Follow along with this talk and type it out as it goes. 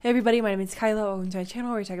everybody, my name is Kyla. Welcome to my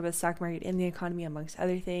channel where we talk about the stock market and the economy amongst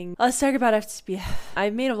other things. Let's talk about SBF.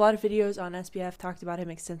 I've made a lot of videos on SBF, talked about him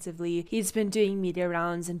extensively. He's been doing media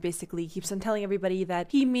rounds and basically keeps on telling everybody that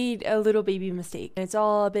he made a little baby mistake. And it's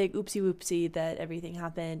all a big oopsie whoopsie that everything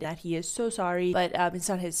happened, that he is so sorry, but it's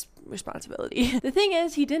not his responsibility. The thing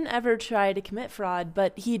is, he didn't ever try to commit fraud,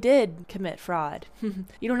 but he did commit fraud.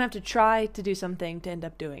 You don't have to try to do something to end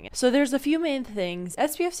up doing it. So there's a few main things.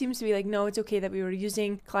 SBF seems to be like, no, it's okay that we were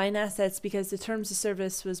using client assets because the terms of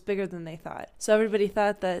service was bigger than they thought. So everybody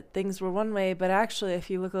thought that things were one way, but actually, if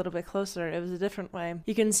you look a little bit closer, it was a different way.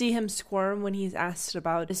 You can see him squirm when he's asked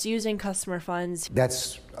about misusing customer funds.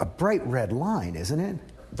 That's a bright red line, isn't it?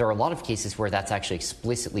 There are a lot of cases where that's actually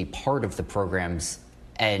explicitly part of the programs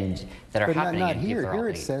and that are happening. Not here. Here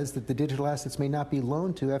it says that the digital assets may not be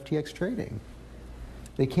loaned to FTX trading.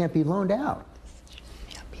 They can't be loaned out.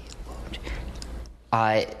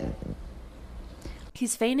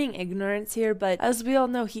 He's feigning ignorance here, but as we all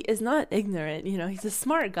know, he is not ignorant. You know, he's a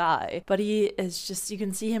smart guy, but he is just, you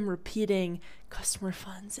can see him repeating customer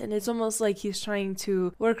funds, and it's almost like he's trying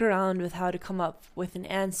to work around with how to come up with an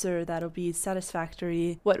answer that'll be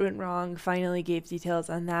satisfactory. What went wrong, finally gave details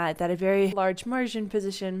on that a very large margin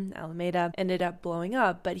position, Alameda, ended up blowing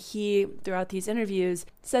up, but he, throughout these interviews,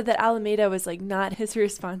 said that Alameda was like not his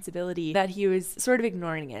responsibility, that he was sort of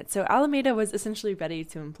ignoring it. So Alameda was essentially ready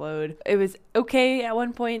to implode. It was okay at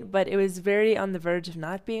one point, but it was very on the verge of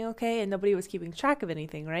not being okay, and nobody was keeping track of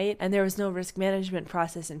anything, right? And there was no risk management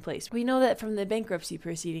process in place. We know that from the bankruptcy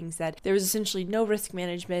proceedings that there was essentially no risk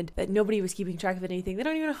management, that nobody was keeping track of anything. They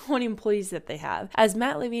don't even know how many employees that they have. As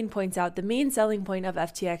Matt Levine points out, the main selling point of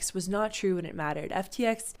FTX was not true when it mattered.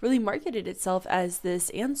 FTX really marketed itself as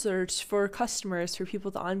this answer for customers, for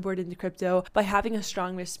people to onboard into crypto by having a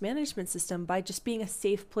strong risk management system, by just being a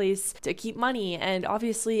safe place to keep money. And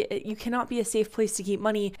obviously, you cannot be a safe place to keep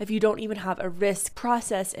money if you don't even have a risk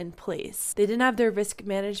process in place. They didn't have their risk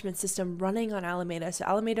management system running on Alameda, so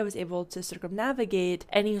Alameda was able to circumnavigate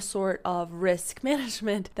any sort of risk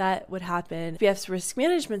management that would happen. SBF's risk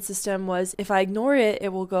management system was, if I ignore it, it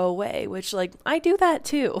will go away, which, like, I do that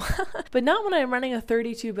too. But not when I'm running a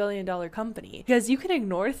 $32 billion company, because you can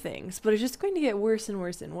ignore things, but it's just going to get worse and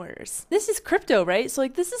worse and worse. This is crypto, right? So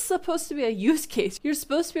like, this is supposed to be a use case. You're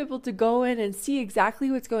supposed to be able to go in and see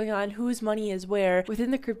exactly what's going on, whose money is where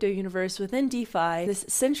within the crypto universe, within DeFi. This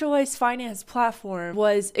centralized finance platform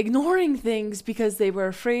was ignoring things because they were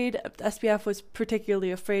afraid. SBF was particularly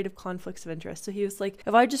afraid of conflicts of interest. So he was like,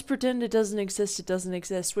 if I just pretend it doesn't exist, it doesn't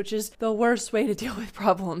exist, which is the worst way to deal with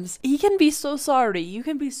problems. He can be so sorry. You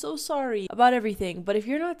can be so sorry about everything, but if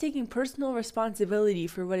you're not taking personal responsibility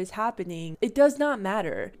for what is happening, it does not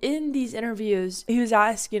matter. In these interviews, he was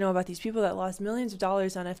asked, about these people that lost millions of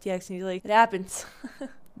dollars on FTX, and he's like, it happens.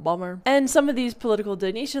 Bummer. And some of these political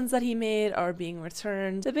donations that he made are being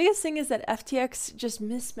returned. The biggest thing is that FTX just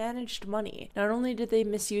mismanaged money. Not only did they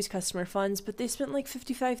misuse customer funds, but they spent like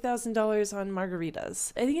 $55,000 on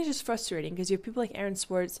margaritas. I think it's just frustrating because you have people like Aaron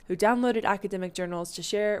Swartz who downloaded academic journals to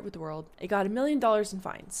share it with the world. It got $1 million in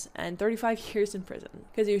fines and 35 years in prison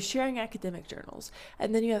because he was sharing academic journals.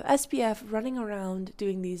 And then you have SBF running around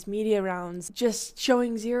doing these media rounds, just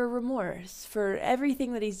showing zero remorse for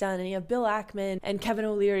everything that he's done. And you have Bill Ackman and Kevin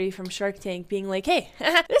O'Leary from Shark Tank being like, hey,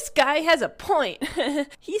 this guy has a point.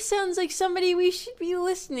 He sounds like somebody we should be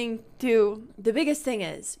listening to. The biggest thing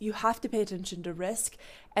is you have to pay attention to risk.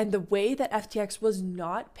 And the way that FTX was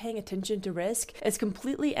not paying attention to risk is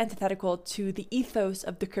completely antithetical to the ethos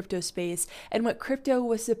of the crypto space and what crypto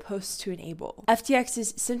was supposed to enable.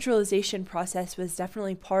 FTX's centralization process was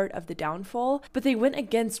definitely part of the downfall, but they went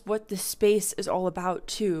against what the space is all about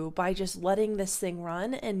too by just letting this thing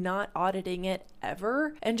run and not auditing it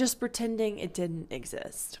ever and just pretending it didn't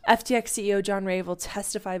exist. FTX CEO John Ray will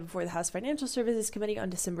testify before the House Financial Services Committee on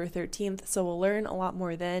December 13th, so we'll learn a lot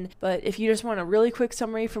more then. But if you just want a really quick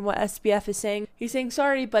summary from what SBF is saying, he's saying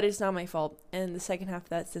sorry, but it's not my fault. And the second half of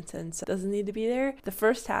that sentence doesn't need to be there. The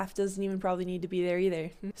first half doesn't even probably need to be there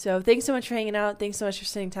either. So thanks so much for hanging out. Thanks so much for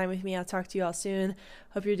spending time with me. I'll talk to you all soon.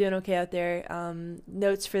 Hope you're doing okay out there.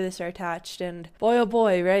 Notes for this are attached, and boy, oh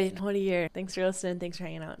boy, right? What a year. Thanks for listening. Thanks for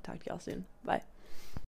hanging out. Talk to you all soon. Bye.